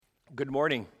Good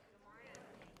morning.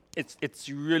 It's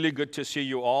really good to see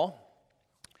you all.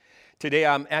 Today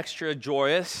I'm extra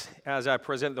joyous as I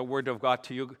present the Word of God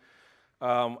to you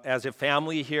as a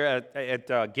family here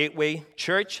at Gateway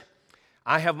Church.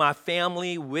 I have my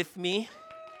family with me,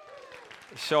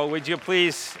 so would you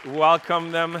please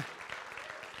welcome them?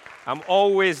 I'm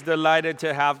always delighted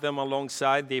to have them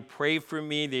alongside. They pray for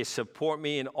me, they support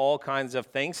me in all kinds of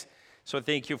things. So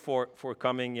thank you for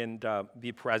coming and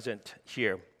be present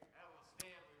here.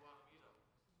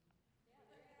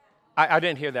 I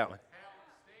didn't hear that one.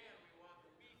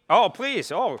 Oh,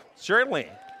 please. Oh, certainly.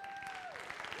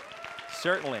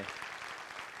 Certainly.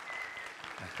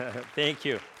 Thank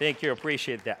you. Thank you.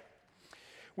 Appreciate that.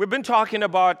 We've been talking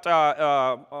about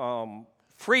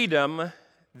freedom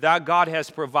that God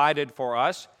has provided for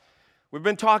us. We've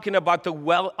been talking about the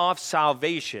well of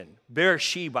salvation,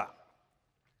 Beersheba.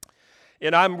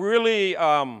 And I'm really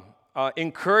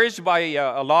encouraged by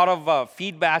a lot of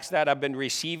feedbacks that I've been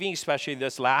receiving, especially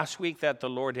this last week, that the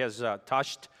Lord has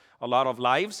touched a lot of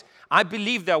lives. I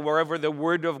believe that wherever the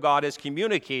Word of God is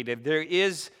communicated, there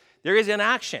is an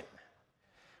action.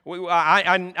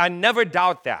 I never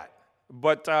doubt that.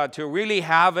 But to really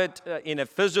have it in a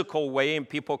physical way and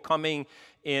people coming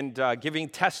and giving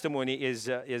testimony is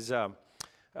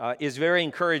very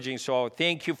encouraging. So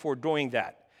thank you for doing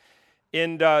that.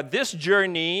 And this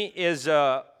journey is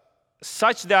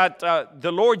such that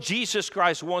the Lord Jesus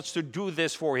Christ wants to do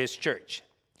this for His church.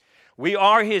 We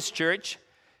are His church,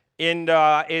 and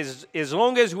as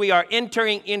long as we are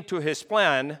entering into His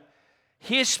plan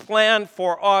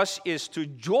for us is to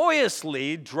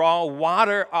joyously draw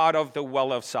water out of the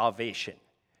well of salvation.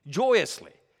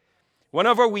 Joyously.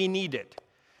 Whenever we need it.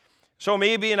 So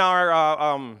maybe in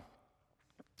our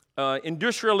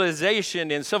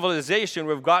industrialization and civilization,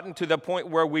 we've gotten to the point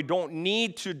where we don't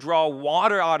need to draw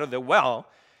water out of the well.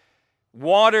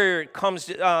 Water comes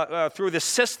through the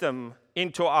system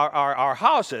into our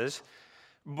houses.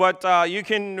 But you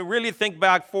can really think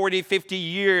back 40, 50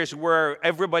 years where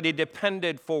everybody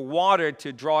depended for water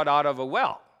to draw it out of a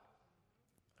well.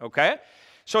 Okay?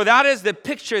 So that is the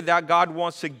picture that God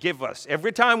wants to give us.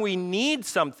 Every time we need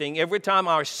something, every time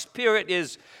our spirit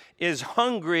is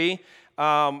hungry,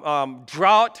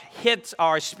 drought hits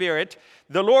our spirit,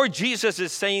 the Lord Jesus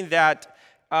is saying that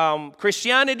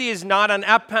Christianity is not an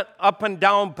up and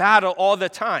down battle all the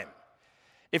time.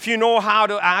 If you know how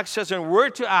to access and where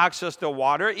to access the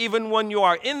water, even when you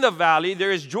are in the valley,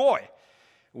 there is joy.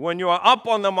 When you are up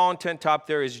on the mountaintop,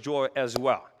 there is joy as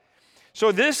well.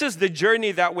 So this is the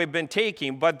journey that we've been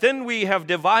taking, but then we have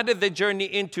divided the journey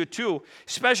into two.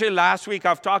 Especially last week,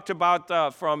 I've talked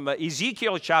about from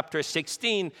Ezekiel chapter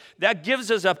 16, that gives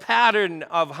us a pattern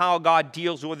of how God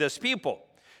deals with His people.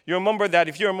 You remember that?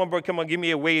 If you remember, come on, give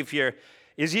me a wave here.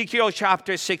 Ezekiel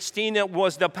chapter 16, it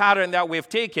was the pattern that we've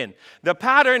taken. The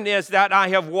pattern is that I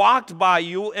have walked by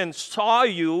you and saw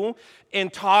you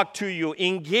and talked to you,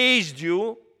 engaged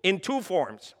you in two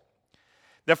forms.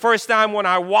 The first time when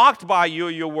I walked by you,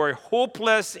 you were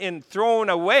hopeless and thrown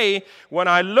away. When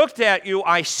I looked at you,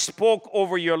 I spoke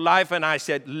over your life and I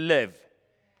said, live.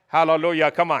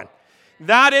 Hallelujah, come on.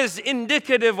 That is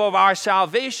indicative of our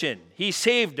salvation. He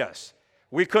saved us.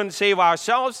 We couldn't save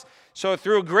ourselves. So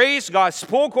through grace, God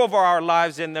spoke over our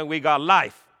lives and then we got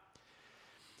life.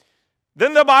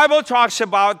 Then the Bible talks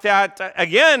about that,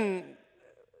 again,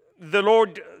 the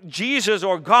Lord Jesus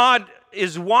or God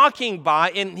is walking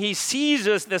by and He sees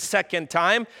us the second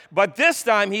time, but this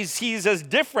time He sees us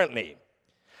differently.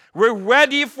 We're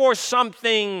ready for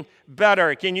something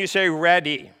better. Can you say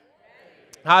ready?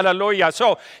 Hallelujah.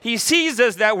 So He sees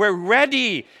us that we're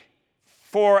ready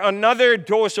for another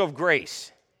dose of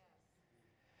grace.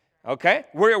 Okay?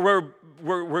 We're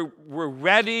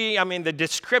ready. I mean, the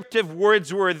descriptive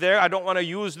words were there. I don't want to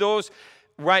use those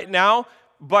right now.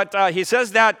 But He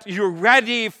says that you're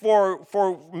ready for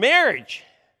marriage.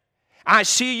 I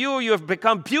see you have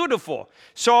become beautiful.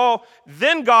 So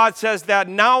then God says that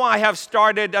now I have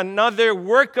started another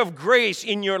work of grace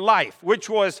in your life, which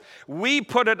was, we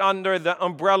put it under the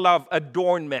umbrella of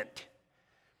adornment.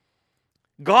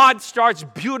 God starts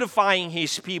beautifying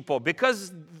His people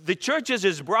because the church is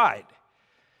His bride.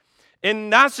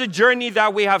 And that's the journey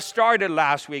that we have started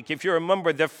last week. If you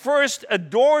remember, the first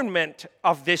adornment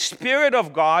of the Spirit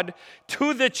of God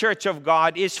to the church of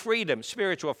God is freedom,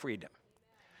 spiritual freedom.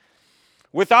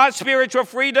 Without spiritual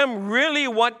freedom, really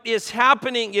what is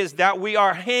happening is that we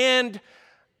are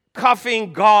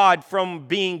handcuffing God from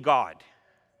being God.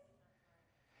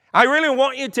 I really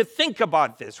want you to think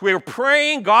about this. We're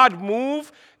praying, God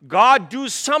move, God do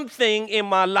something in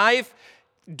my life,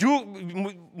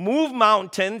 move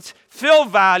mountains, fill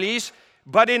valleys,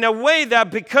 but in a way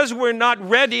that because we're not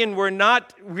ready and we're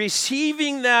not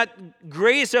receiving that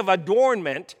grace of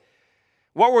adornment,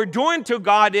 what we're doing to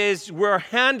God is we're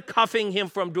handcuffing him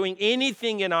from doing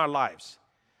anything in our lives.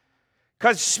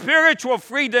 Because spiritual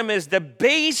freedom is the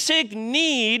basic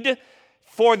need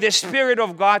for the Spirit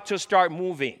of God to start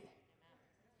moving.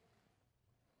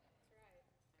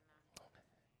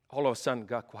 All of a sudden,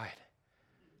 got quiet.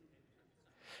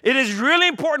 It is really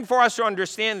important for us to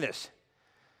understand this.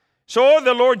 So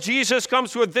the Lord Jesus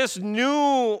comes with this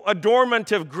new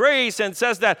adornment of grace and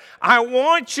says that I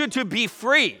want you to be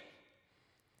free.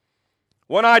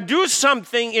 When I do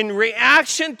something in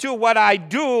reaction to what I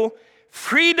do,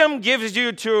 freedom gives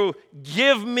you to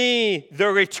give me the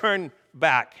return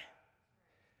back.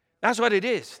 That's what it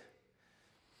is.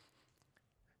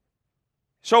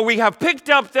 So we have picked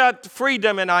up that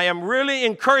freedom, and I am really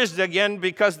encouraged again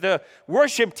because the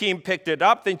worship team picked it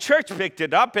up, the church picked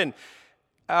it up, and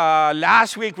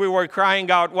last week we were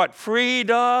crying out, what?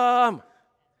 Freedom.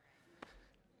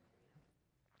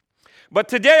 But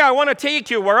today I want to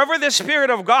take you, wherever the Spirit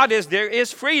of God is, there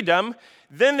is freedom.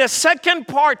 Then the second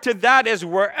part to that is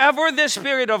wherever the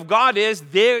Spirit of God is,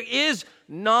 there is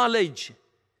knowledge.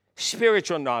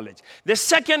 Spiritual knowledge. The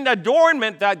second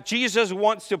adornment that Jesus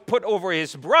wants to put over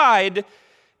his bride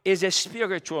is a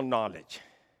spiritual knowledge.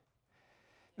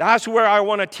 That's where I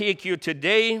want to take you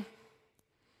today.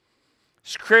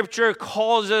 Scripture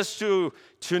calls us to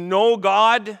know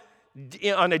God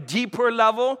on a deeper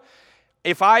level.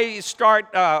 If I start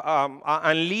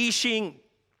unleashing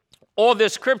all the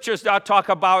scriptures that talk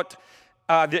about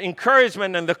the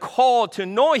encouragement and the call to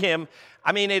know him,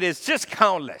 I mean, it is just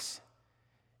countless.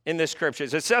 In the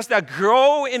scriptures, it says that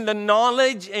grow in the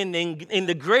knowledge and in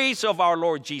the grace of our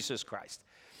Lord Jesus Christ.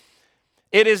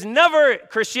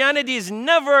 Christianity is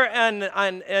never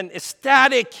an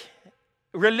static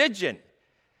religion.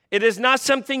 It is not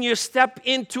something you step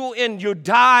into and you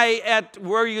die at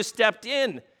where you stepped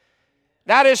in.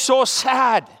 That is so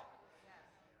sad.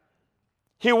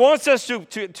 He wants us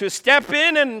to step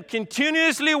in and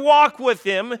continuously walk with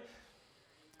him.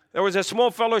 There was a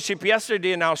small fellowship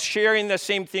yesterday, and I was sharing the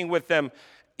same thing with them.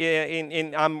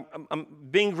 I'm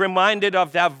being reminded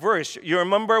of that verse. You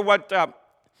remember what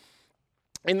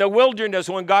in the wilderness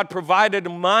when God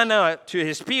provided manna to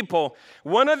his people,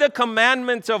 one of the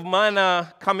commandments of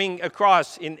manna coming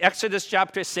across in Exodus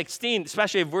chapter 16,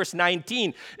 especially verse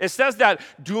 19, it says that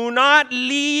do not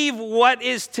leave what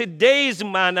is today's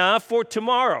manna for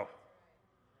tomorrow.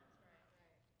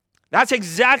 That's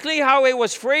exactly how it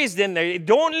was phrased in there.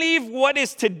 Don't leave what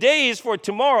is today's for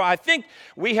tomorrow. I think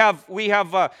we have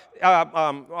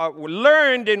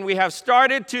learned and we have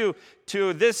started to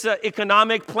this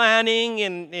economic planning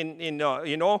and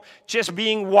just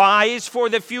being wise for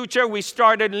the future. We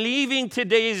started leaving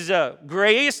today's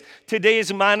grace,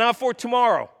 today's manna for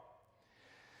tomorrow.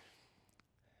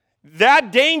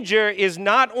 That danger is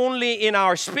not only in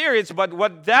our spirits, but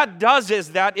what that does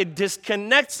is that it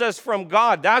disconnects us from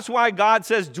God. That's why God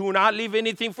says, do not leave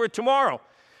anything for tomorrow.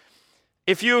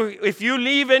 If you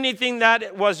leave anything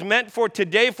that was meant for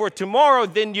today for tomorrow,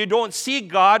 then you don't seek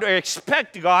God or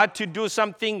expect God to do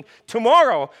something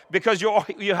tomorrow because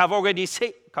you have already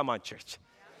said, come on, church.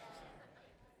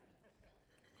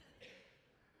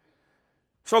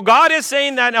 So God is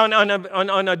saying that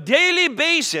on a daily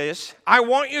basis, I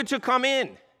want you to come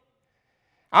in.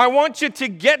 I want you to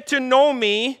get to know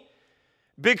me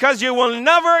because you will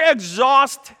never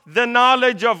exhaust the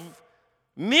knowledge of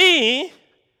me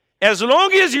as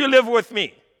long as you live with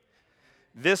me.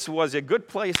 This was a good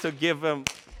place to give him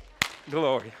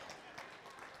glory.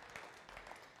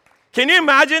 Can you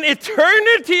imagine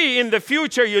eternity in the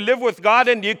future? You live with God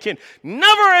and you can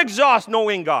never exhaust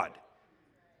knowing God.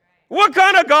 What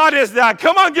kind of God is that?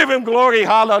 Come on, give him glory.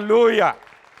 Hallelujah.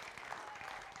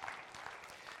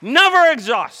 Never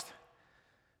exhaust.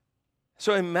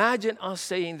 So imagine us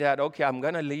saying that, okay, I'm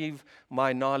going to leave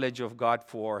my knowledge of God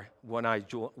for when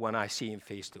I see him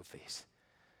face to face.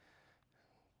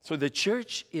 So the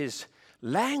church is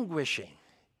languishing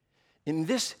in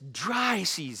this dry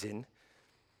season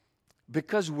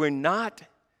because we're not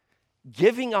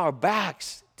giving our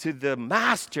backs to the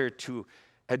master to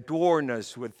adorn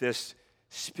us with this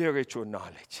spiritual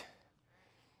knowledge.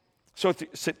 So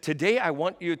today I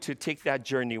want you to take that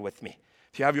journey with me.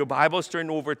 If you have your Bibles, turn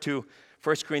over to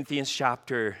 1 Corinthians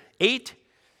chapter 8.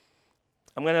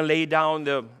 I'm going to lay down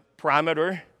the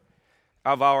parameter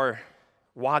of our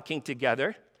walking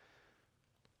together.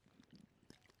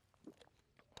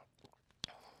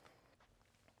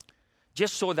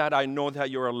 Just so that I know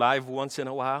that you're alive once in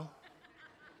a while.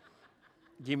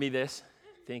 Give me this.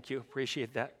 Thank you.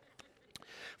 Appreciate that.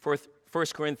 1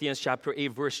 Corinthians chapter 8,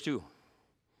 verse 2.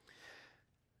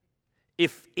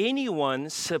 If anyone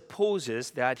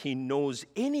supposes that he knows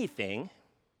anything,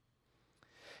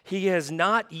 he has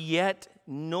not yet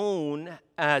known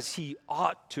as he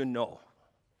ought to know.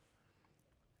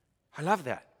 I love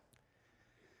that.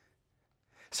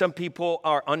 Some people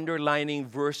are underlining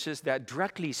verses that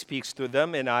directly speaks to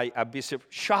them, and I'd be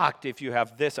shocked if you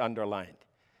have this underlined.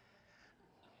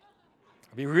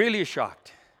 I'd be really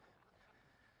shocked.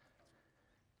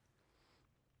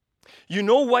 You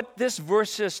know what this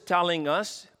verse is telling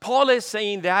us? Paul is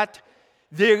saying that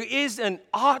there is an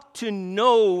ought to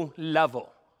know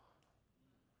level.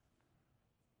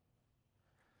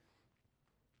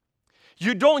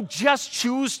 You don't just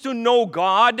choose to know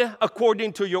God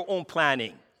according to your own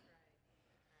planning.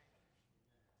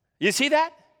 You see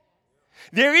that?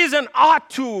 There is an ought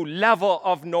to level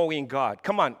of knowing God.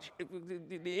 Come on,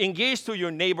 engage to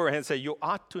your neighbor and say, you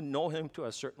ought to know him to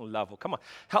a certain level. Come on,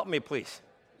 help me please.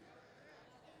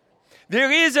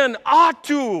 There is an ought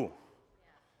to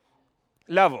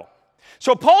level.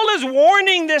 So Paul is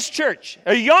warning this church,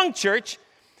 a young church,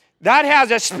 that has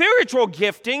a spiritual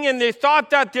gifting, and they thought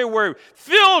that they were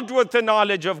filled with the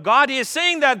knowledge of God. He is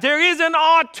saying that there is an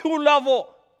ought to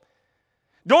level.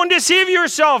 Don't deceive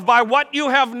yourself by what you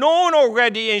have known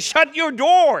already and shut your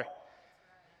door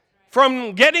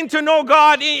from getting to know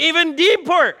God even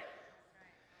deeper.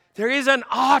 There is an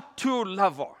ought to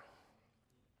level.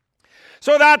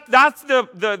 So that's the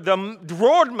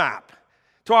roadmap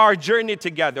to our journey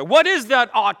together. What is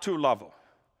that ought to level?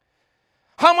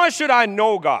 How much should I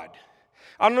know God?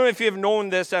 I don't know if you've known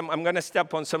this. I'm going to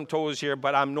step on some toes here,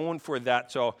 but I'm known for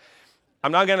that. So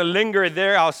I'm not going to linger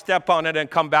there. I'll step on it and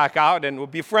come back out, and we'll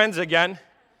be friends again.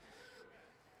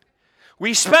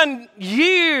 We spend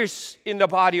years in the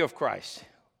body of Christ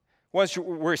once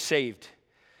we're saved.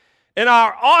 And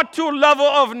our ought to level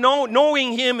of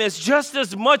knowing Him is just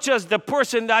as much as the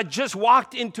person that just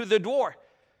walked into the door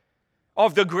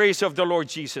of the grace of the Lord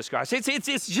Jesus Christ.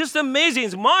 It's just amazing.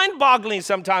 It's mind-boggling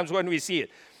sometimes when we see it.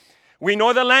 We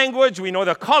know the language, we know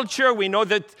the culture, we know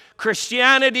the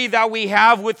Christianity that we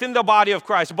have within the body of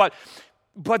Christ. But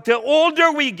the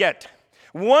older we get,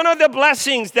 one of the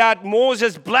blessings that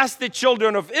Moses blessed the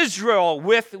children of Israel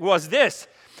with was this: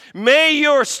 may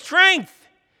your strength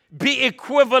be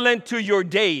equivalent to your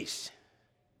days.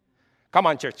 Come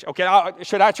on, church. Okay,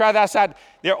 should I try that side?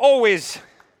 They're always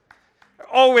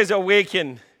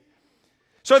awakened.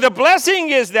 So the blessing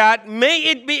is that may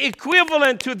it be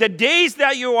equivalent to the days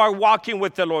that you are walking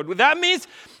with the Lord. That means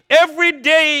every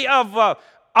day of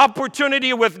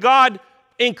opportunity with God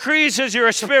increases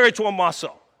your spiritual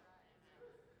muscle.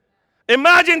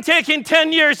 Imagine taking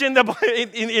 10 years in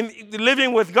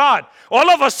living with God. All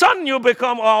of a sudden you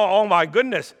become, oh my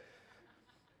goodness.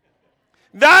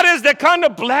 That is the kind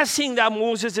of blessing that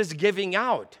Moses is giving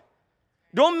out.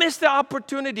 Don't miss the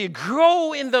opportunity.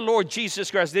 Grow in the Lord Jesus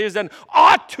Christ. There's an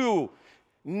ought to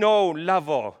know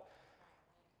level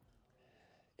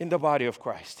in the body of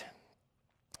Christ.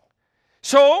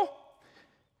 So,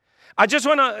 I just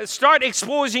want to start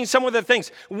exposing some of the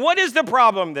things. What is the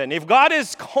problem then? If God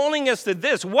is calling us to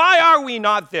this, why are we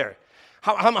not there?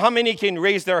 How many can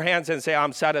raise their hands and say,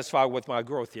 I'm satisfied with my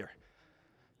growth here?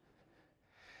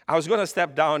 I was going to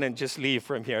step down and just leave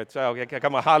from here. So, okay,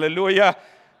 come on, hallelujah.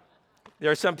 There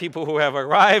are some people who have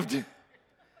arrived.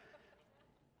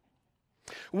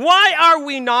 Why are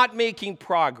we not making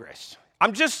progress?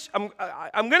 I'm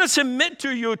going to submit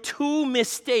to you two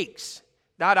mistakes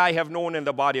that I have known in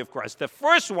the body of Christ. The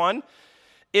first one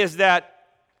is that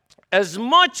as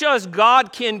much as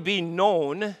God can be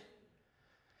known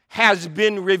has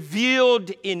been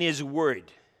revealed in His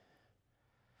Word.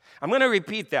 I'm going to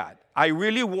repeat that. I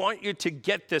really want you to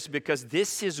get this because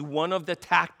this is one of the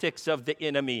tactics of the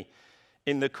enemy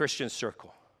in the Christian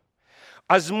circle.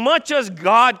 As much as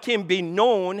God can be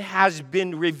known has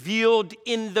been revealed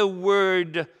in the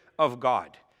Word of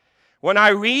God. When I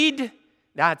read,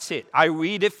 that's it. I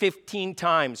read it 15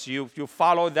 times. You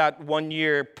follow that 1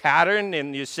 year pattern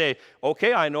and you say,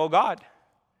 okay, I know God.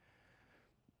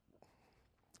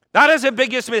 That is the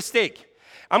biggest mistake.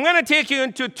 I'm going to take you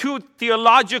into two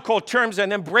theological terms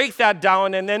and then break that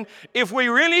down. And then if we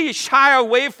really shy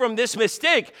away from this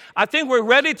mistake, I think we're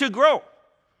ready to grow.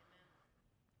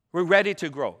 We're ready to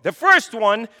grow. The first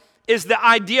one is the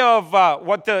idea of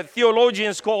what the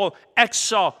theologians call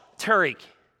exoteric.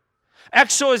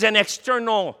 Exo is an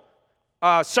external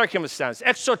circumstance.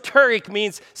 Exoteric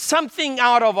means something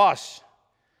out of us,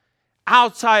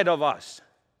 outside of us.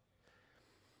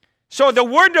 So the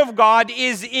Word of God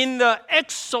is in the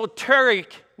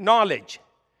exoteric knowledge.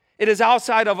 It is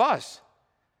outside of us.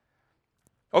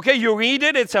 Okay, you read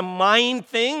it, it's a mind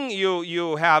thing.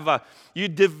 You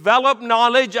develop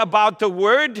knowledge about the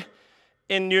Word,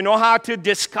 and you know how to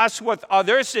discuss with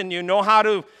others, and you know how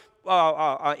to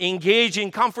engage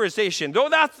in conversation. Though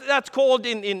that's called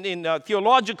in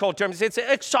theological terms, it's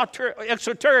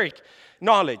exoteric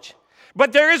knowledge.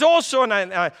 But there is also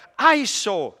an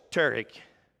esoteric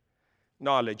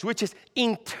knowledge, which is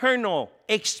internal,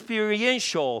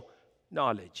 experiential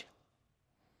knowledge.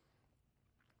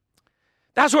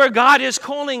 That's where God is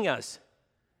calling us.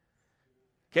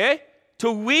 Okay?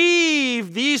 To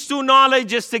weave these two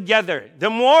knowledges together. The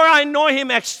more I know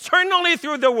Him externally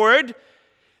through the Word,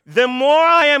 the more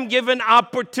I am given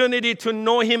opportunity to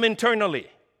know Him internally.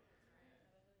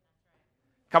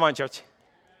 Come on, church.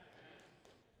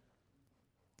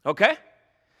 Okay?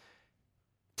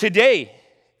 Today,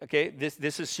 okay,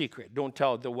 this is secret. Don't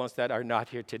tell the ones that are not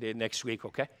here today, next week,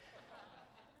 okay?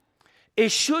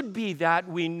 It should be that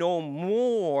we know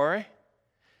more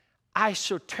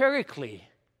esoterically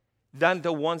than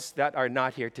the ones that are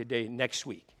not here today, next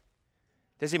week.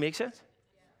 Does it make sense?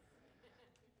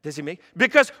 Does it make?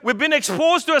 Because we've been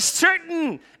exposed to a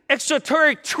certain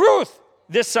exoteric truth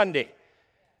this Sunday.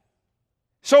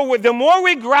 So the more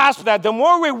we grasp that, the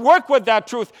more we work with that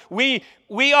truth, we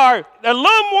are a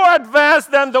little more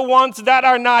advanced than the ones that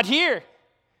are not here.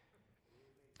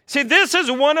 See, this is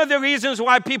one of the reasons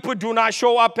why people do not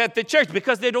show up at the church,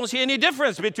 because they don't see any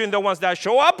difference between the ones that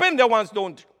show up and the ones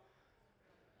don't.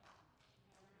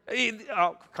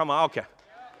 Oh, come on, okay.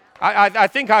 I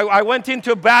think I went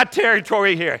into bad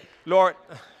territory here, Lord.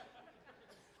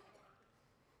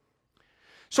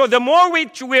 So the more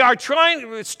we are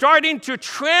starting to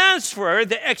transfer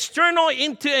the external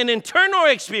into an internal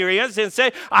experience and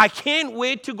say, I can't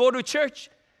wait to go to church.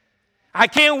 I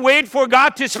can't wait for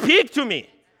God to speak to me.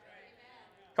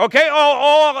 Okay,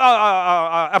 all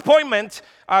appointments,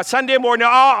 Sunday morning,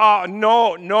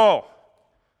 no.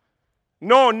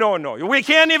 We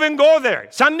can't even go there.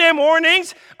 Sunday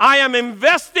mornings, I am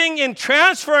investing in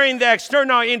transferring the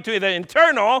external into the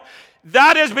internal.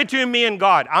 That is between me and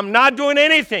God. I'm not doing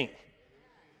anything.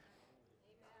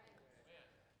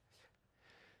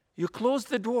 You close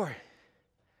the door.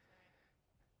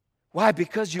 Why?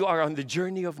 Because you are on the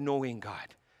journey of knowing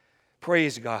God.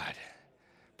 Praise God.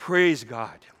 Praise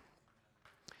God.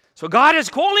 So God is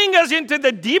calling us into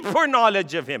the deeper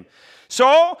knowledge of Him.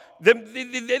 So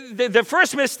the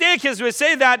first mistake is we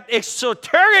say that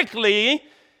exoterically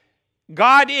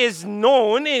God is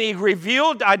known and He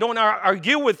revealed. I don't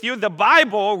argue with you. The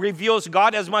Bible reveals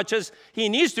God as much as He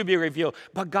needs to be revealed.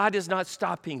 But God is not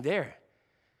stopping there.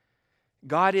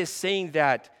 God is saying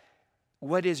that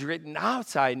what is written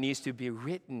outside needs to be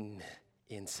written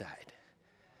inside.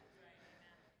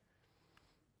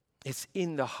 It's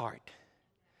in the heart.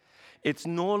 It's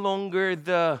no longer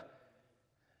the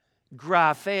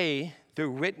graphe, the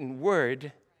written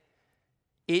word.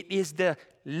 It is the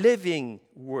living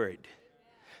word.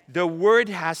 The Word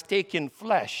has taken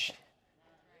flesh,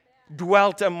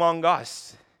 dwelt among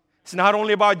us. It's not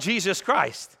only about Jesus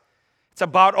Christ. It's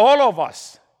about all of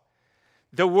us.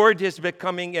 The Word is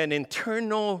becoming an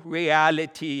internal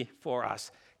reality for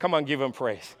us. Come on, give Him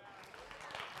praise.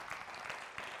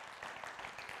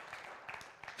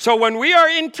 So when we are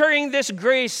entering this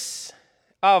grace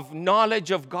of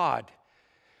knowledge of God,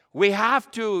 we have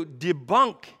to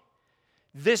debunk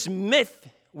this myth.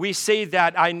 We say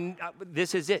that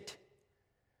this is it.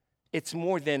 It's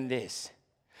more than this.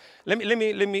 Let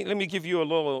me give you a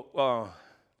little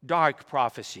dark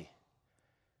prophecy.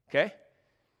 Okay?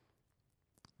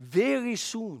 Very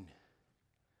soon,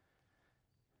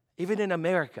 even in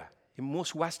America, in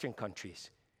most Western countries,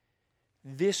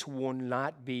 this will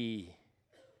not be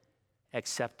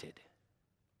accepted.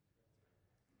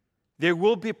 There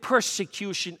will be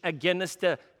persecution against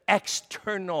the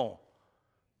external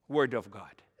Word of God.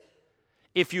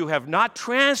 If you have not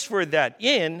transferred that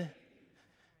in,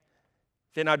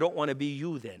 then I don't want to be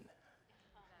you then.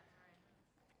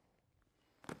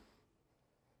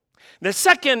 The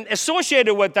second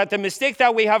associated with that, the mistake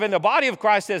that we have in the body of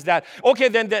Christ is that, okay,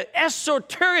 then the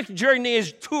esoteric journey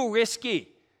is too risky.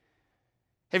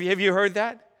 Have you heard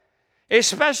that?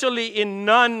 Especially in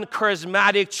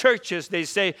non-charismatic churches, they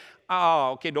say,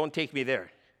 oh, okay, don't take me there.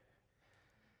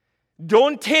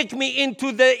 Don't take me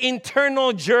into the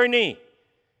internal journey.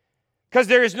 Because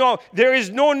there is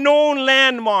no known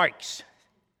landmarks.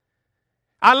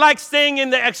 I like staying in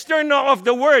the external of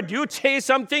the Word. You say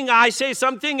something, I say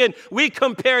something, and we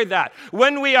compare that.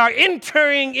 When we are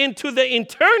entering into the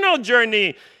internal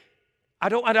journey, I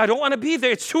don't want to be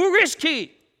there. It's too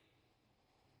risky.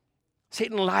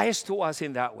 Satan lies to us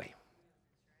in that way.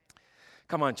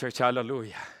 Come on, church,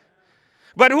 hallelujah.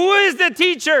 But who is the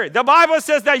teacher? The Bible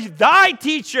says that thy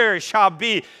teacher shall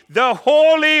be the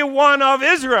Holy One of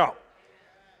Israel.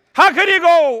 How could he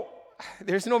go?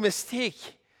 There's no mistake.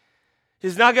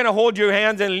 He's not going to hold your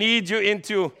hands and lead you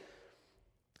into.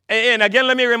 And again,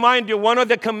 let me remind you, one of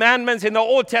the commandments in the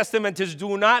Old Testament is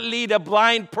do not lead a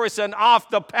blind person off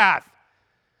the path.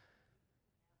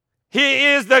 He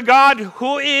is the God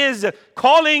who is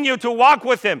calling you to walk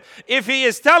with him. If he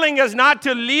is telling us not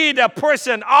to lead a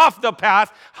person off the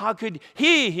path, how could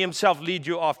he himself lead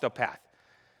you off the path?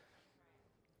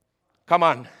 Come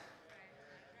on.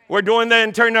 We're doing the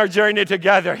internal journey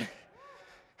together.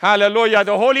 Hallelujah.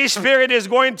 The Holy Spirit is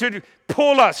going to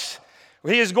pull us.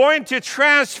 He is going to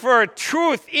transfer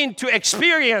truth into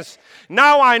experience.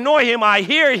 Now I know him. I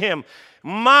hear him.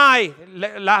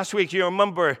 Last week, you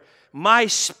remember, my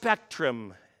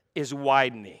spectrum is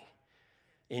widening.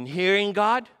 In hearing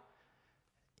God,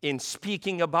 in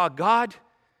speaking about God,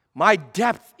 my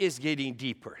depth is getting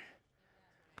deeper.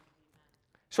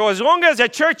 So as long as the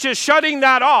church is shutting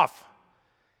that off,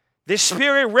 the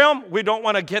spirit realm, we don't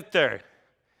want to get there.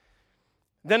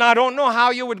 Then I don't know how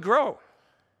you would grow.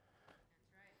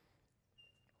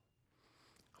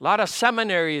 A lot of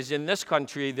seminaries in this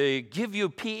country, they give you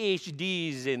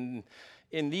PhDs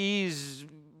in these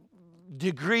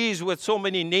degrees with so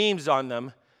many names on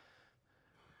them,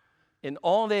 and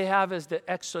all they have is the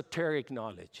exoteric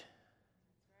knowledge.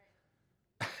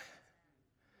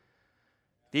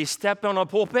 They step on a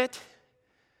pulpit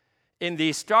and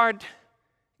they start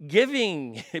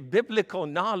giving biblical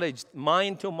knowledge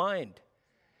mind to mind.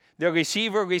 The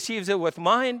receiver receives it with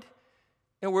mind,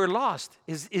 and we're lost.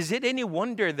 Is it any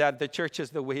wonder that the church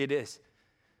is the way it is?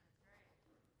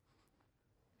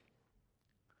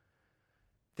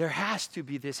 There has to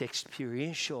be this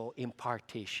experiential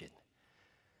impartation.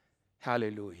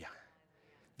 Hallelujah.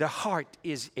 The heart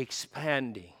is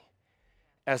expanding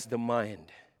as the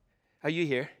mind. Are you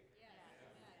here? Yes.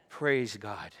 Praise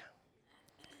God.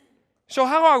 So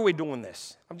how are we doing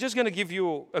this? I'm just going to give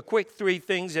you a quick 3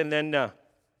 things, and then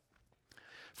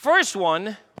first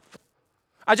one,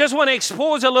 I just want to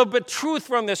expose a little bit truth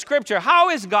from the scripture. How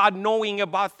is God knowing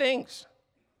about things?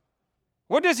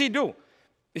 What does he do?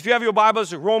 If you have your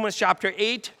Bibles, Romans chapter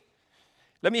 8.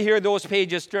 Let me hear those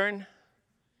pages turn.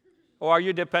 Or are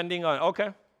you depending on? Okay.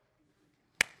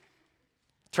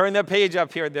 Turn the page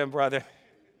up here then, brother.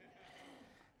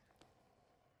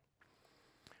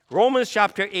 Romans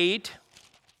chapter 8.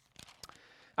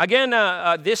 Again,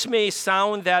 this may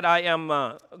sound that I am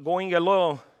going a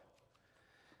little...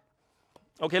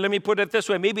 Okay, let me put it this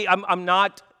way. Maybe I'm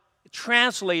not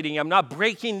translating. I'm not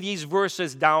breaking these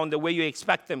verses down the way you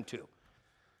expect them to.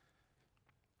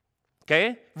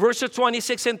 Okay? Verses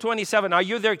 26 and 27. Are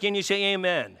you there? Can you say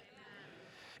amen? Amen?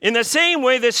 In the same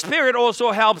way, the Spirit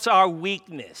also helps our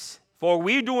weakness. For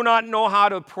we do not know how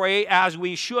to pray as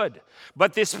we should.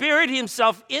 But the Spirit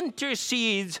himself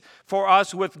intercedes for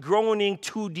us with groaning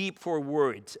too deep for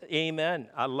words. Amen.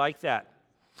 I like that.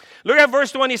 Look at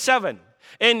verse 27.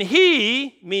 And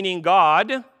he, meaning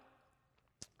God,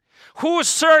 who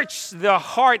searches the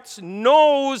hearts,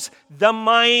 knows the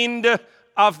mind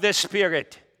of the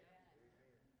Spirit.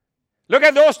 Look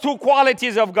at those 2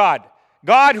 qualities of God.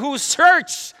 God who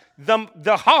searches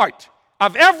the heart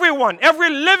of everyone, every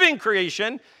living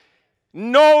creation,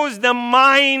 knows the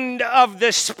mind of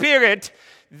the Spirit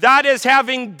that is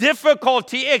having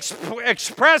difficulty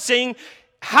expressing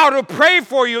how to pray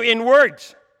for you in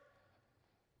words.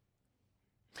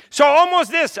 So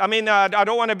almost this, I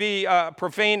don't want to be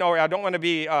profane, or I don't want to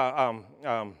be, I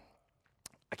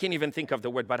can't even think of the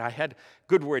word, but I had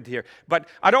good word here. But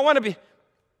I don't want to be,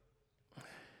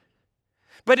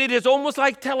 but it is almost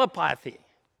like telepathy.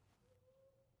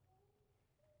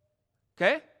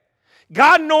 Okay?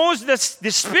 God knows the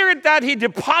spirit that he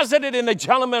deposited in the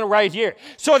gentleman right here.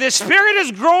 So the Spirit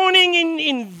is groaning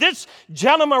in this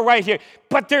gentleman right here,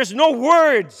 but there's no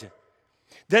words.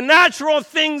 The natural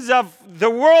things of the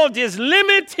world is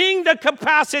limiting the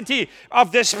capacity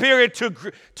of the Spirit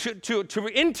to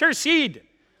intercede.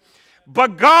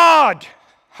 But God,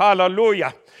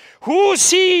 hallelujah, who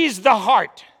sees the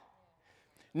heart,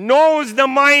 knows the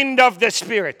mind of the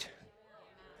Spirit.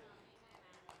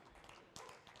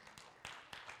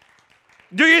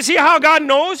 Do you see how God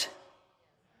knows?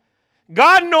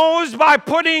 God knows by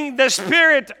putting the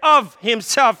Spirit of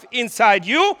himself inside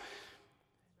you.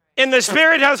 And the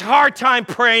Spirit has a hard time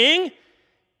praying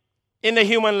in the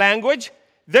human language.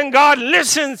 Then God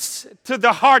listens to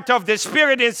the heart of the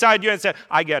Spirit inside you and says,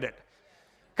 I get it.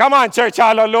 Come on, church.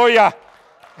 Hallelujah.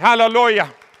 Hallelujah.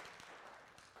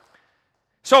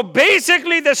 So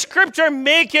basically, the scripture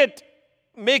make it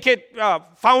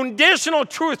foundational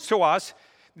truth to us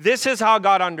This is how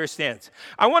God understands.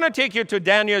 I want to take you to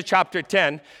Daniel chapter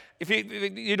 10. If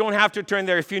you don't have to turn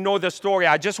there if you know the story.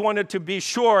 I just wanted to be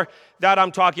sure that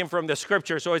I'm talking from the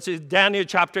scripture. So it's Daniel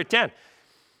chapter 10.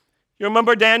 You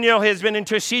remember Daniel has been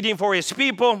interceding for his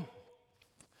people.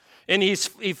 And he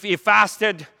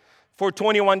fasted for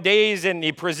 21 days and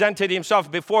he presented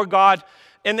himself before God.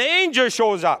 And the angel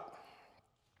shows up.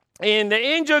 And the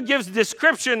angel gives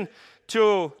description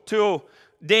to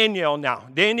Daniel now.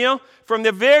 Daniel, from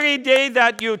the very day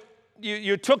that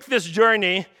you took this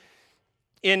journey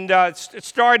and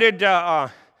started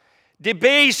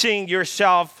debasing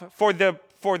yourself for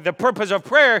the purpose of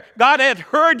prayer, God had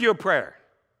heard your prayer.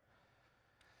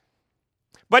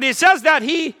 But he says that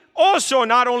he also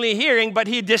not only hearing, but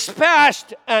he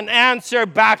dispatched an answer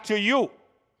back to you.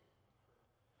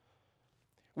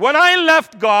 When I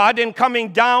left God and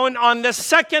coming down on the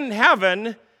second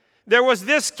heaven, there was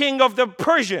this king of the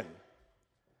Persian.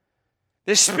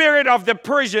 The spirit of the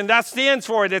Persian, that stands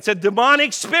for it. It's a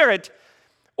demonic spirit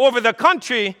over the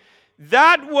country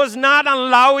that was not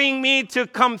allowing me to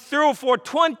come through for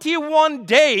 21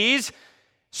 days.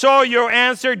 So your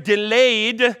answer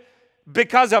delayed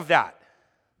because of that.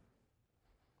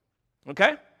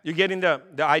 Okay? You're getting the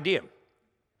idea.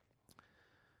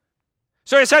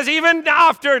 So it says, even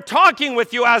after talking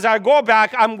with you as I go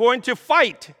back, I'm going to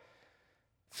fight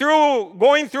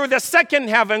going through the second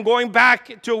heaven, going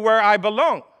back to where I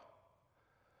belong.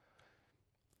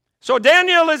 So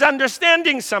Daniel is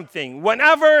understanding something.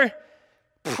 Whenever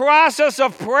process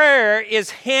of prayer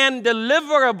is hand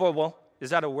deliverable,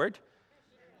 is that a word?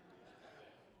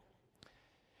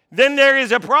 Then there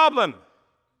is a problem.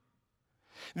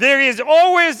 There is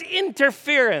always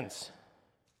interference.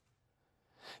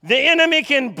 The enemy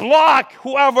can block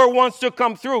whoever wants to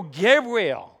come through.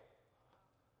 Gabriel.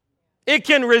 It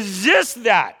can resist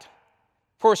that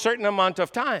for a certain amount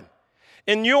of time.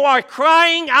 And you are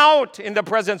crying out in the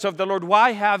presence of the Lord,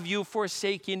 why have you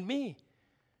forsaken me?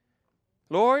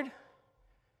 Lord,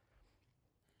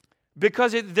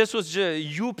 because this was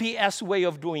a UPS way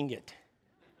of doing it.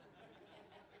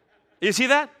 You see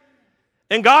that?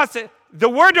 And God said, the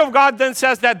Word of God then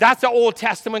says that that's the Old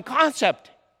Testament concept.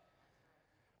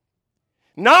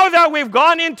 Now that we've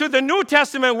gone into the New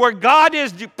Testament where God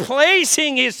is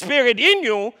placing His Spirit in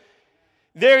you,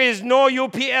 there is no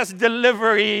UPS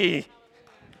delivery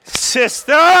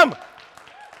system.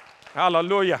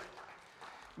 Hallelujah.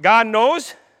 God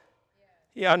knows.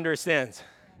 He understands.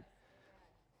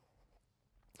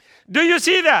 Do you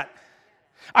see that?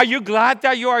 Are you glad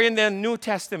that you are in the New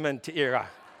Testament era?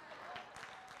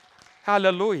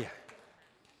 Hallelujah.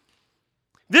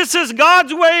 This is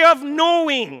God's way of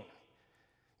knowing.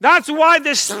 That's why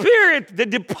the Spirit, the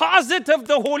deposit of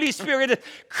the Holy Spirit, is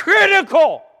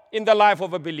critical in the life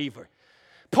of a believer.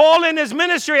 Paul in his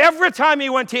ministry, every time he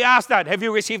went, he asked that, have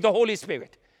you received the Holy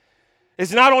Spirit?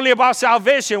 It's not only about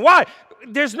salvation. Why?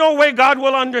 There's no way God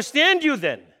will understand you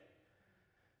then.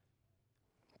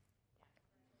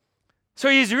 So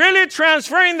he's really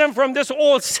transferring them from this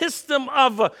old system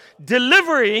of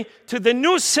delivery to the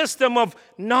new system of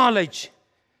knowledge.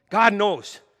 God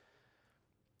knows.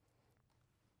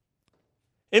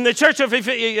 In the church of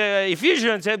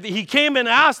Ephesians, he came and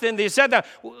asked, and they said that,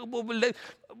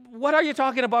 what are you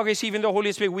talking about receiving the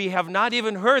Holy Spirit? We have not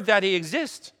even heard that He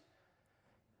exists.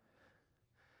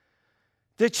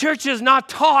 The church is not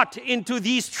taught into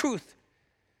these truths.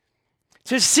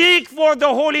 To seek for the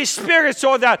Holy Spirit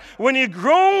so that when He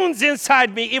groans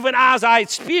inside me, even as I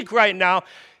speak right now,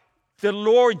 the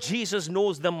Lord Jesus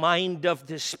knows the mind of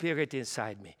the Spirit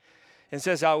inside me. And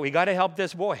says, we got to help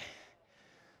this boy.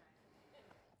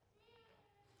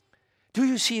 Do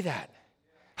you see that?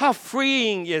 How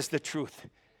freeing is the truth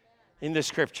in the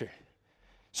Scripture?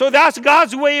 So that's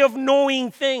God's way of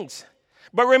knowing things.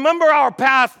 But remember, our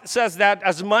path says that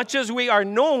as much as we are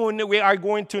known, we are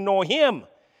going to know Him.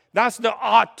 That's the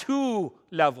ought to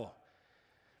level.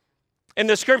 And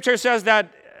the Scripture says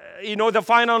that, the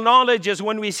final knowledge is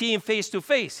when we see Him face to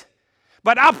face.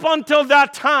 But up until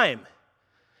that time,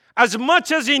 as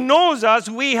much as He knows us,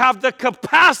 we have the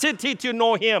capacity to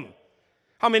know Him.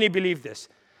 How many believe this?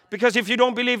 Because if you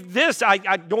don't believe this,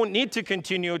 I don't need to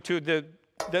continue to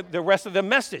the rest of the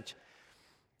message.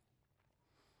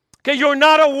 Okay, you're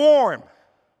not a worm.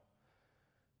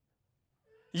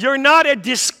 You're not a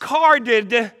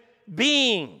discarded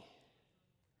being.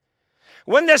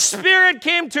 When the Spirit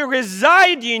came to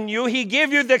reside in you, He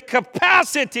gave you the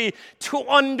capacity to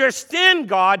understand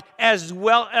God as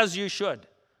well as you should.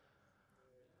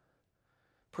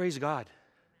 Praise God.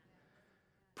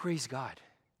 Praise God.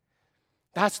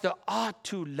 That's the ought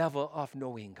to level of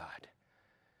knowing God.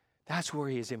 That's where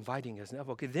He is inviting us now.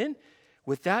 Okay, then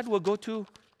With that, we'll go to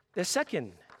the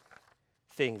second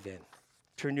thing then.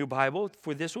 Turn your Bible.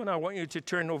 For this one, I want you to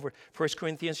turn over 1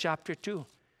 Corinthians chapter 2.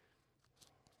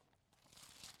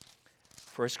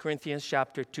 1 Corinthians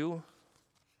chapter 2.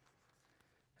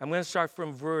 I'm going to start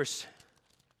from verse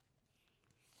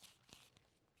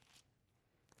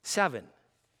 7.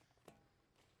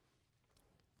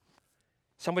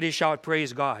 Somebody shout,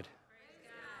 praise God. Praise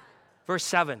God. Verse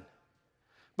 7.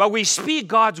 But we speak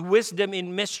God's wisdom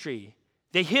in mystery,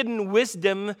 the hidden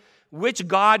wisdom which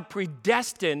God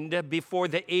predestined before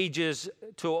the ages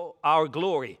to our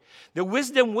glory. The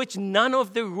wisdom which none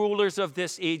of the rulers of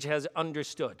this age has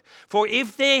understood. For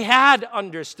if they had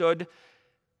understood,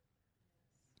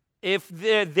 if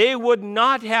they would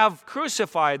not have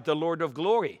crucified the Lord of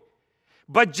glory.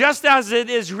 But just as it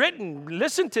is written,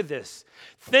 listen to this,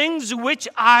 things which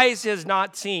eyes has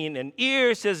not seen and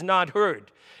ears has not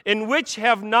heard, and which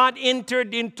have not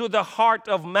entered into the heart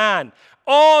of man,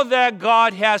 all that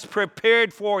God has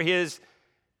prepared for his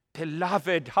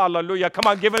beloved. Hallelujah. Come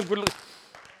on, give him.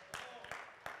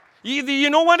 You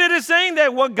know what it is saying?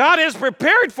 That what God has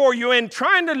prepared for you and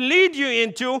trying to lead you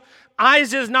into,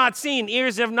 eyes has not seen,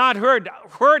 ears have not heard.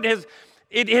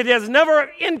 It has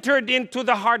never entered into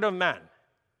the heart of man.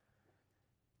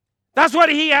 That's what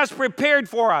he has prepared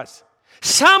for us.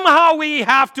 Somehow we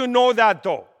have to know that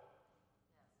though.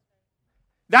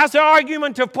 That's the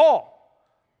argument of Paul.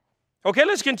 Okay,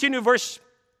 let's continue verse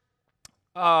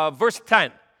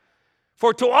 10.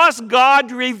 For to us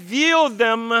God revealed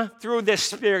them through the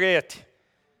Spirit.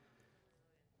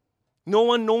 No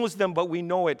one knows them, but we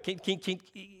know it.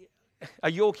 Are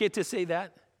you okay to say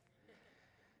that?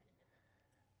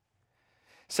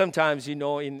 Sometimes, in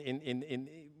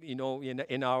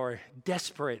our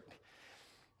desperate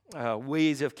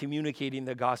ways of communicating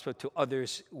the gospel to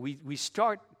others, we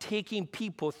start taking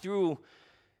people through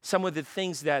some of the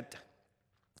things that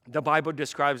the Bible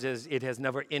describes as it has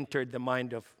never entered the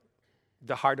mind of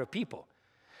the heart of people.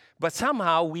 But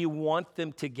somehow we want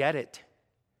them to get it.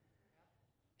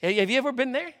 Have you ever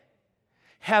been there?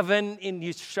 Heaven, and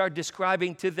you start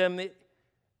describing to them,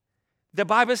 the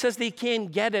Bible says they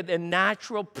can't get it. A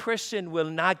natural person will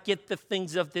not get the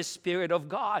things of the Spirit of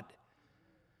God.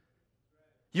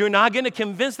 You're not going to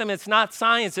convince them it's not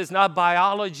science, it's not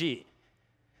biology.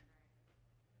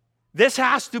 This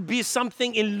has to be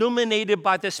something illuminated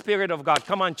by the Spirit of God.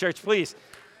 Come on, church, please.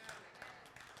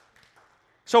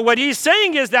 So what he's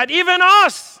saying is that even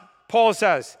us, Paul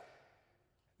says,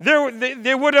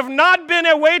 there would have not been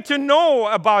a way to know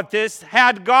about this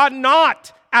had God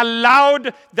not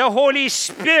allowed the Holy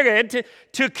Spirit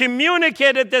to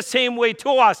communicate it the same way to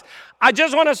us. I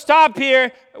just want to stop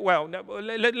here. Well,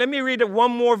 let me read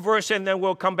one more verse and then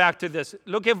we'll come back to this.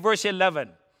 Look at verse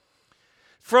 11.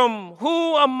 From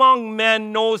who among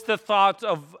men knows the thoughts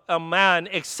of a man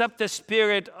except the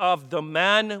spirit of the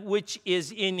man which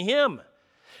is in him?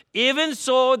 Even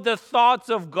so, the thoughts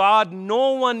of God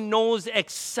no one knows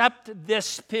except the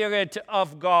Spirit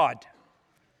of God.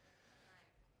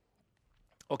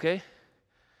 Okay?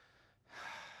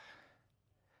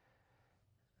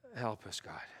 Help us,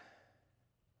 God.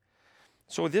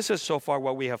 So this is so far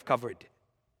what we have covered.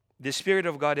 The Spirit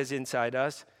of God is inside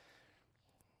us.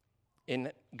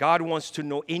 And God wants to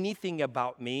know anything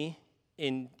about me.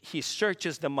 And he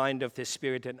searches the mind of the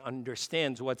Spirit and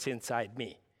understands what's inside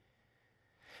me.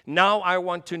 Now I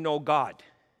want to know God.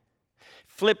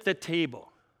 Flip the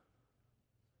table.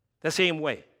 The same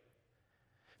way.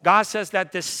 God says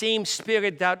that the same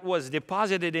Spirit that was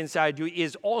deposited inside you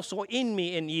is also in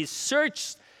me, and he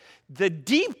searched the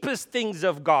deepest things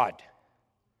of God.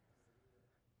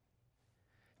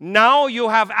 Now you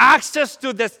have access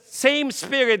to the same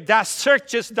Spirit that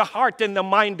searches the heart and the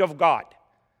mind of God.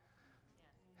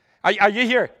 Are you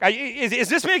here? Is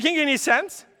this making any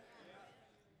sense?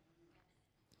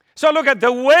 So look at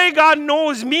the way God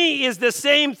knows me is the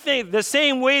same thing, the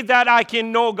same way that I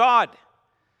can know God.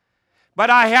 But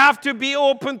I have to be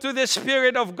open to the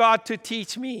Spirit of God to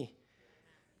teach me,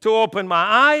 to open my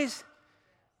eyes,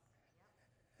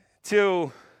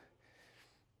 to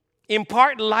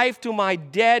impart life to my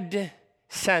dead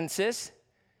senses,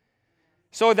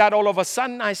 so that all of a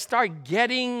sudden I start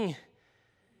getting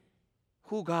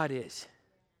who God is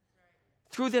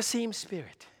through the same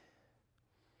Spirit.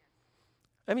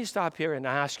 Let me stop here and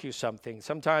ask you something.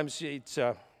 Sometimes it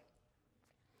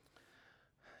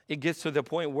gets to the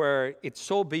point where it's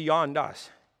so beyond us.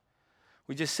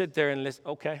 We just sit there and listen.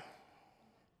 Okay.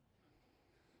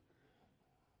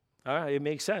 All right, it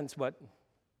makes sense, but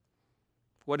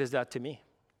what is that to me?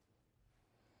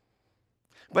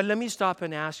 But let me stop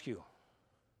and ask you.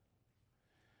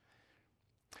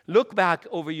 look back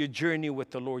over your journey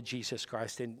with the Lord Jesus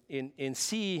Christ and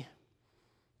see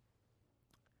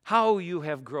how you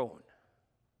have grown.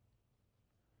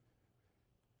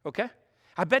 Okay?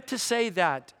 I bet to say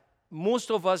that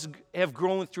most of us have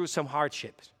grown through some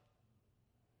hardships.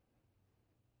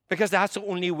 Because that's the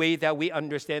only way that we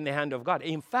understand the hand of God.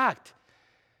 In fact,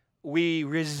 we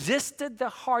resisted the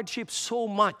hardship so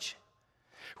much.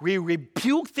 We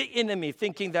rebuked the enemy,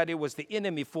 thinking that it was the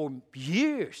enemy for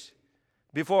years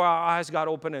before our eyes got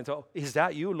open and thought, is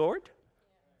that you, Lord?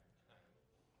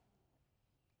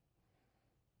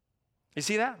 You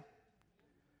see that?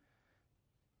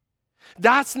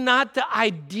 That's not the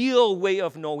ideal way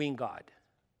of knowing God.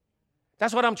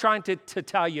 That's what I'm trying to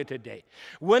tell you today.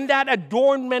 When that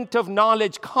adornment of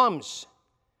knowledge comes,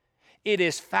 it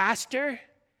is faster,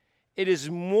 it is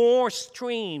more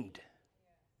streamed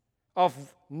of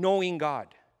knowing God.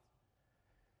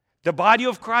 The body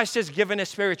of Christ is given a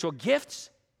spiritual gifts.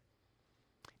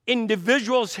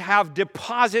 Individuals have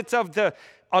deposits of the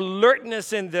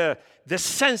alertness and the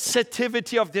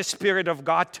sensitivity of the Spirit of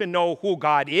God to know who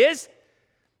God is.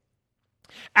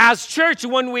 As church,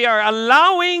 when we are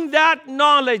allowing that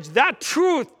knowledge, that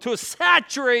truth to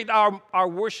saturate our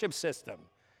worship system,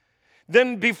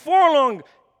 then before long,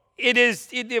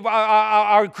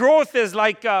 our growth is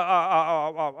like,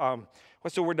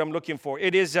 what's the word I'm looking for?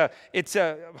 It's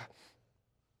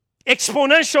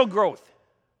exponential growth.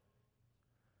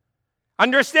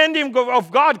 Understanding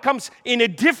of God comes in a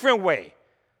different way.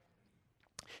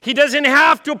 He doesn't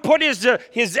have to put his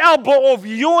elbow over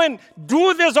you and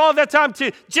do this all the time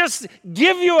to just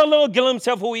give you a little glimpse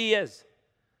of who he is.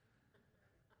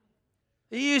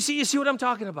 You see what I'm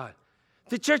talking about?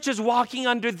 The church is walking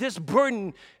under this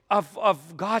burden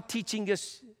of God teaching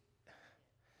us.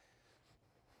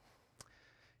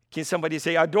 Can somebody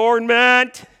say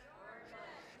adornment?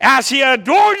 As he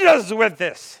adorned us with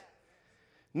this.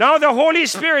 Now the Holy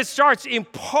Spirit starts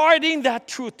imparting that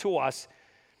truth to us.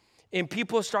 And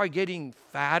people start getting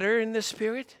fatter in the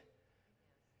Spirit.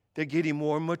 They're getting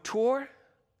more mature.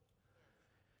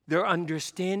 Their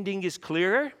understanding is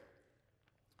clearer.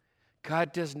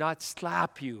 God does not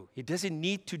slap you. He doesn't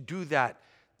need to do that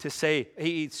to say,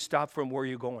 hey, stop from where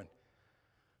you're going.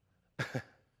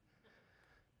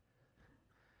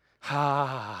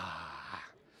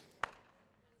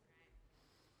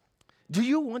 Do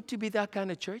you want to be that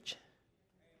kind of church?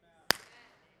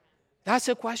 That's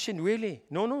a question, really.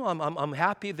 No, I'm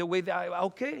happy the way that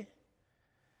okay.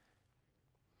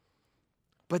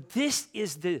 But this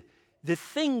is the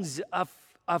things of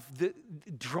the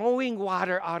drawing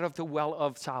water out of the well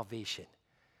of salvation.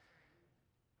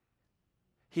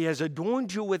 He has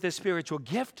adorned you with a spiritual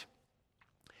gift.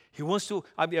 He wants to,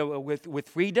 with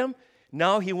freedom.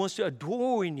 Now he wants to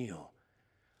adorn you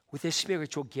with a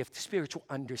spiritual gift, spiritual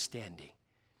understanding.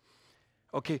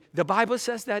 Okay, the Bible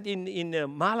says that in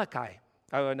Malachi,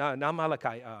 not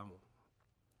Malachi,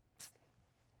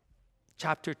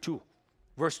 chapter 2,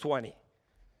 verse 20.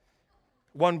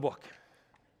 One book.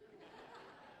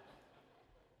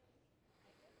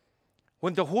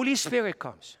 When the Holy Spirit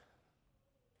comes,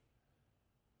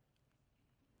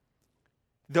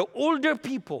 the older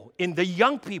people and the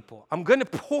young people, I'm going to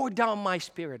pour down my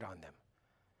Spirit on them.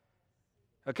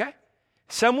 Okay?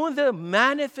 Some of the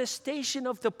manifestation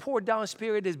of the poured down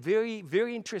Spirit is very,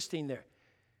 very interesting there.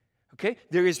 Okay?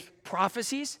 There is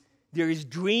prophecies. There is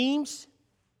dreams.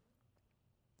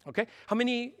 Okay? How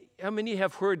many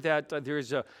have heard that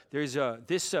there's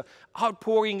this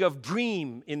outpouring of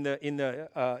dream in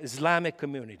the Islamic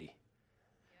community?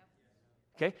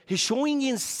 Okay? He's showing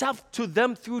himself to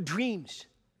them through dreams.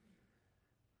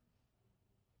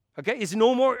 Okay? It's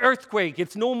no more earthquake.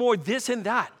 It's no more this and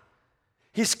that.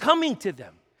 He's coming to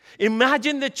them.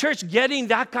 Imagine the church getting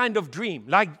that kind of dream,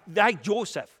 like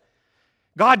Joseph.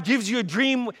 God gives you a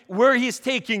dream where he's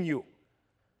taking you.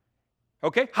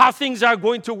 Okay? How things are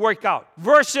going to work out.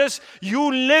 Versus you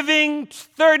living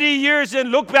 30 years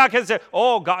and look back and say,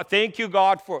 oh, God, thank you,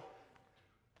 God, for...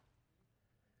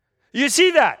 You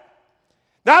see that?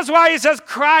 That's why it says,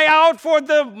 cry out for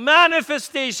the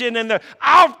manifestation and the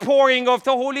outpouring of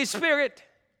the Holy Spirit.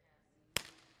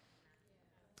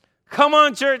 Come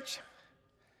on, church.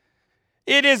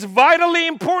 It is vitally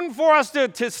important for us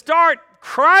to start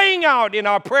crying out in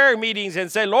our prayer meetings and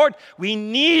say, Lord, we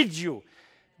need you.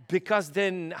 Because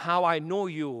then how I know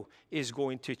you is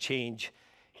going to change.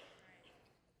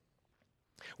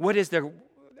 What is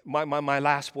my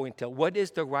last point? What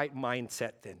is the right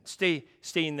mindset then? Stay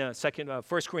in the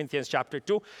 1 Corinthians chapter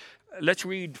 2. Let's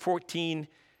read 14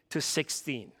 to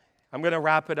 16. I'm going to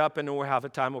wrap it up and then we'll have a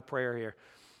time of prayer here.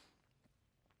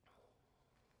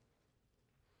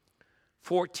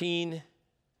 14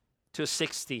 to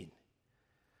 16.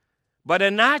 But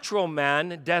a natural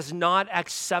man does not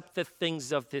accept the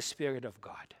things of the Spirit of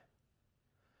God,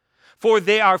 for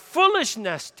they are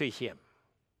foolishness to him,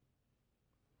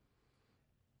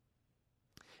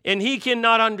 and he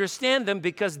cannot understand them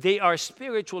because they are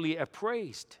spiritually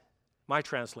appraised. My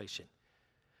translation.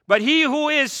 But he who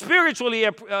is spiritually,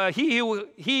 he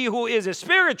who is a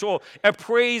spiritual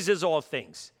appraises all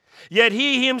things. Yet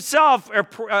he himself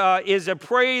is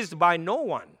appraised by no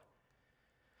one.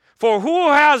 For who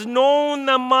has known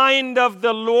the mind of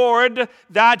the Lord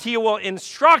that he will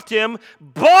instruct him?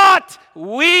 But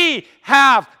we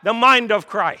have the mind of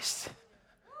Christ.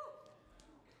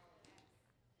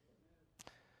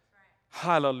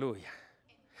 Hallelujah.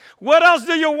 What else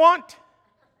do you want?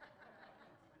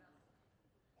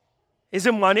 Is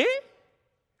it money?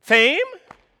 Fame?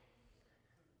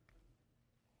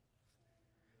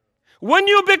 When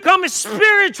you become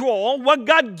spiritual, what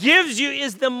God gives you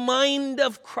is the mind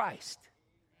of Christ.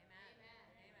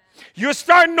 You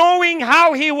start knowing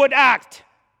how he would act.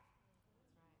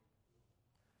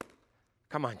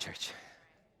 Come on, church.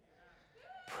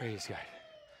 Praise God.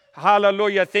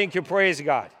 Hallelujah. Thank you. Praise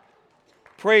God.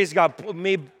 Praise God.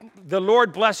 May the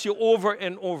Lord bless you over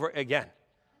and over again.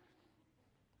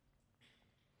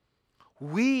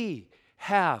 We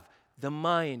have the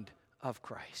mind of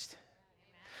Christ.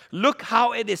 Look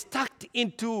how it is tucked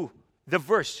into the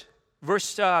verse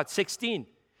 16.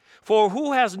 For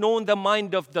who has known the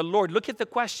mind of the Lord? Look at the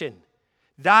question.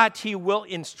 That he will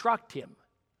instruct him.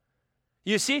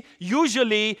 You see,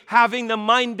 usually having the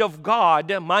mind of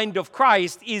God, mind of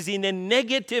Christ, is in a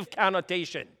negative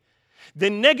connotation.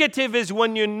 The negative is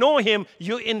when you know him,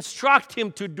 you instruct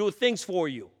him to do things for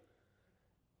you.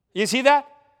 You see that?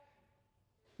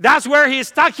 That's where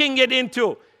he's tucking it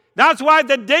into. That's why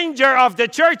the danger of the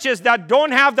churches that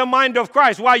don't have the mind of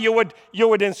Christ, why you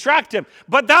would instruct him.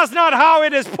 But that's not how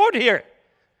it is put here.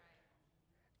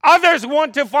 Others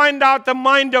want to find out the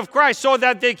mind of Christ so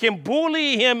that they can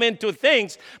bully him into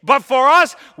things. But for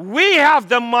us, we have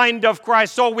the mind of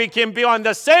Christ so we can be on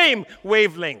the same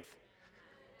wavelength.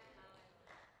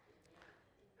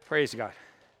 Praise God.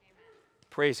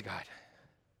 Praise God.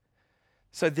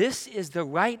 So this is the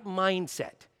right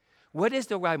mindset. What is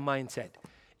the right mindset?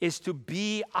 Is to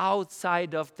be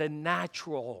outside of the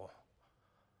natural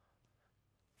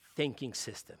thinking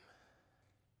system.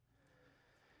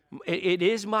 It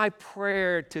is my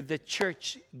prayer to the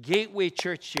church, Gateway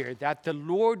Church here, that the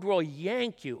Lord will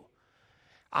yank you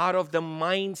out of the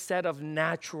mindset of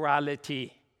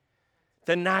naturality,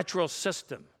 the natural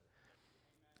system,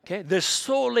 okay, the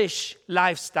soulish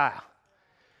lifestyle,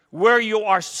 where you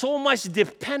are so much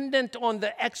dependent on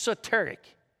the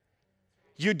exoteric.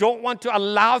 You don't want to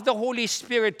allow the Holy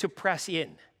Spirit to press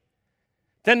in.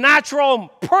 The natural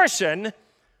person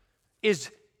is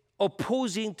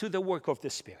opposing to the work of the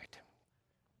Spirit.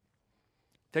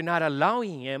 They're not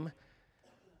allowing him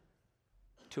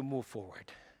to move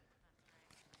forward.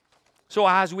 So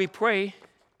as we pray,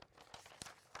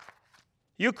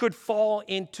 you could fall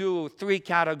into 3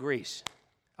 categories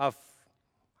of,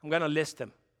 I'm going to list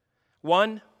them.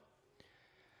 1,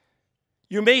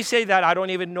 you may say that I don't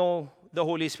even know the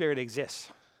Holy Spirit exists.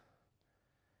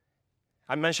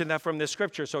 I mentioned that from the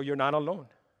scripture, so you're not alone.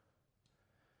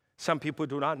 Some people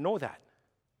do not know that.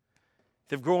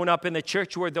 They've grown up in a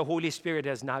church where the Holy Spirit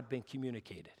has not been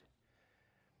communicated.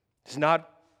 It's not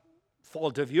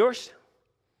fault of yours,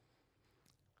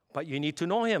 but you need to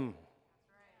know him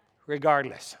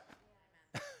regardless.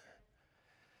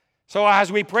 So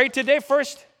as we pray today,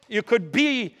 first, you could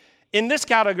be in this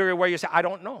category where you say, I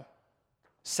don't know.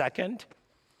 Second,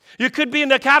 you could be in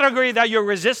the category that you're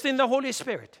resisting the Holy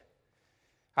Spirit.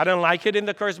 I don't like it in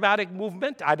the charismatic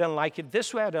movement. I don't like it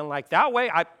this way. I don't like that way.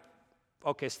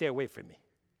 Okay, stay away from me.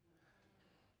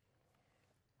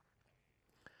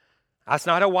 That's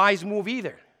not a wise move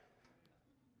either.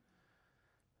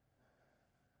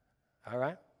 All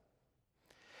right?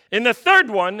 In the third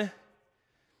one,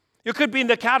 you could be in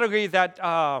the category that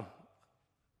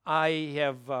I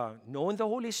have known the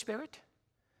Holy Spirit,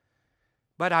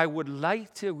 but I would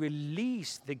like to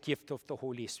release the gift of the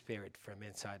Holy Spirit from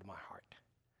inside my heart.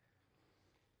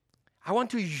 I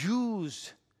want to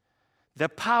use the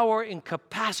power and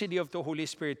capacity of the Holy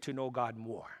Spirit to know God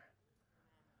more.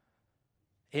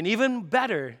 And even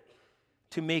better,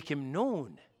 to make him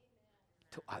known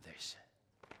to others.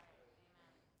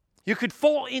 You could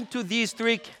fall into these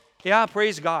 3,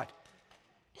 praise God.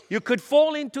 You could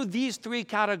fall into these 3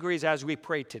 categories as we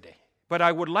pray today. But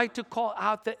I would like to call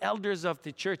out the elders of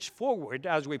the church forward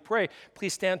as we pray.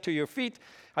 Please stand to your feet.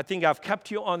 I think I've kept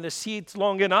you on the seats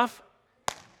long enough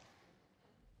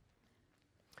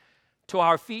to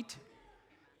our feet.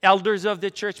 Elders of the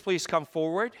church, please come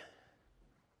forward.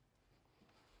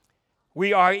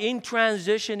 We are in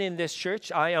transition in this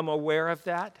church. I am aware of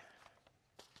that.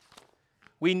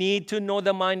 We need to know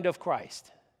the mind of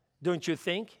Christ. Don't you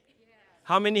think? Yes.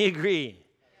 How many agree?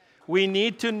 Yes. We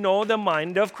need to know the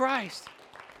mind of Christ.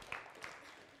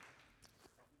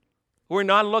 We're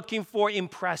not looking for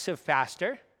impressive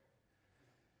pastor.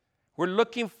 We're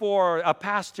looking for a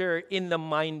pastor in the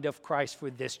mind of Christ for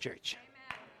this church.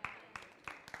 Amen.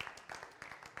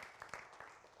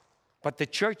 But the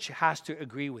church has to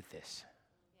agree with this.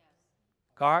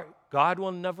 God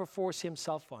will never force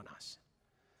himself on us.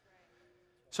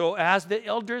 So as the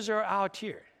elders are out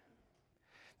here,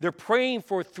 they're praying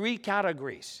for 3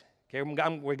 categories. Okay,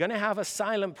 we're going to have a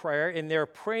silent prayer, and they're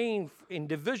praying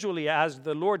individually as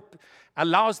the Lord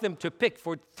allows them to pick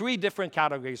for 3 different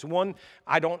categories. 1,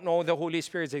 I don't know the Holy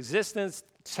Spirit's existence.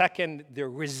 2nd, they're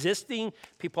resisting.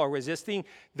 People are resisting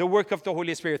the work of the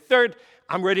Holy Spirit. 3rd,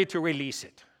 I'm ready to release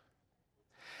it.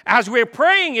 As we're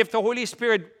praying, if the Holy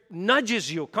Spirit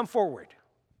nudges you, come forward.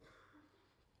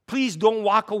 Please don't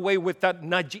walk away with that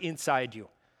nudge inside you.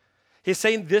 He's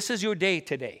saying this is your day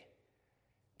today.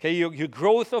 Okay, your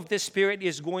growth of the Spirit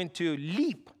is going to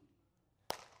leap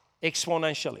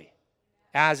exponentially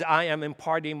as I am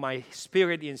imparting my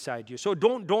Spirit inside you. So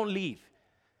don't leave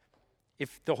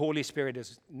if the Holy Spirit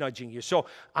is nudging you. So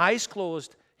eyes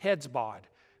closed, heads bowed,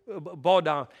 bow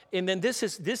down. And then this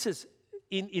is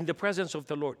in the presence of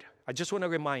the Lord. I just want to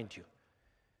remind you.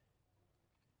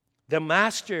 The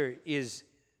Master is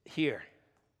here.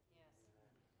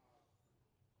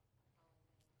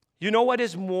 You know what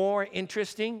is more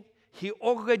interesting? He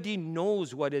already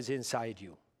knows what is inside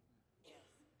you.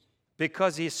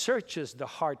 Because he searches the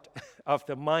heart of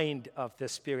the mind of the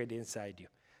Spirit inside you.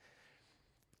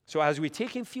 So as we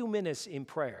take a few minutes in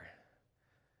prayer,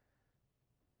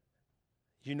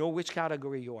 you know which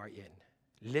category you are in.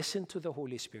 Listen to the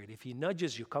Holy Spirit. If he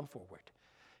nudges you, come forward.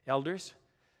 Elders,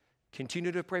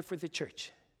 continue to pray for the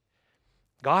church.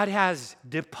 God has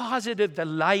deposited the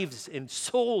lives and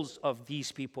souls of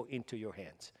these people into your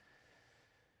hands.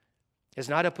 It's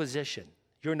not a position.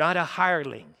 You're not a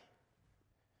hireling.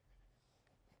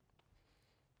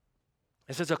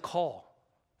 This is a call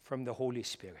from the Holy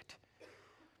Spirit.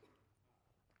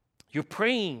 You're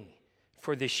praying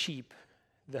for the sheep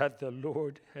that the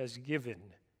Lord has given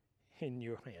in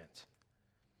your hands.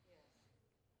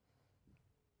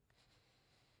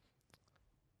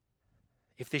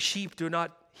 If the sheep do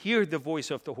not hear the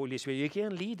voice of the Holy Spirit, you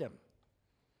can't lead them.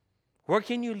 Where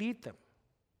can you lead them?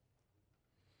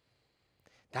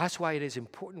 That's why it is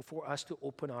important for us to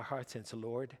open our hearts and say,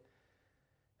 Lord,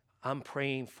 I'm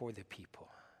praying for the people.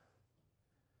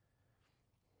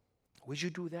 Would you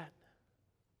do that?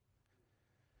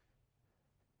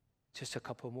 Just a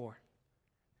couple more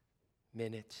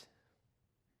minutes.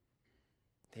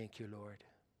 Thank you, Lord.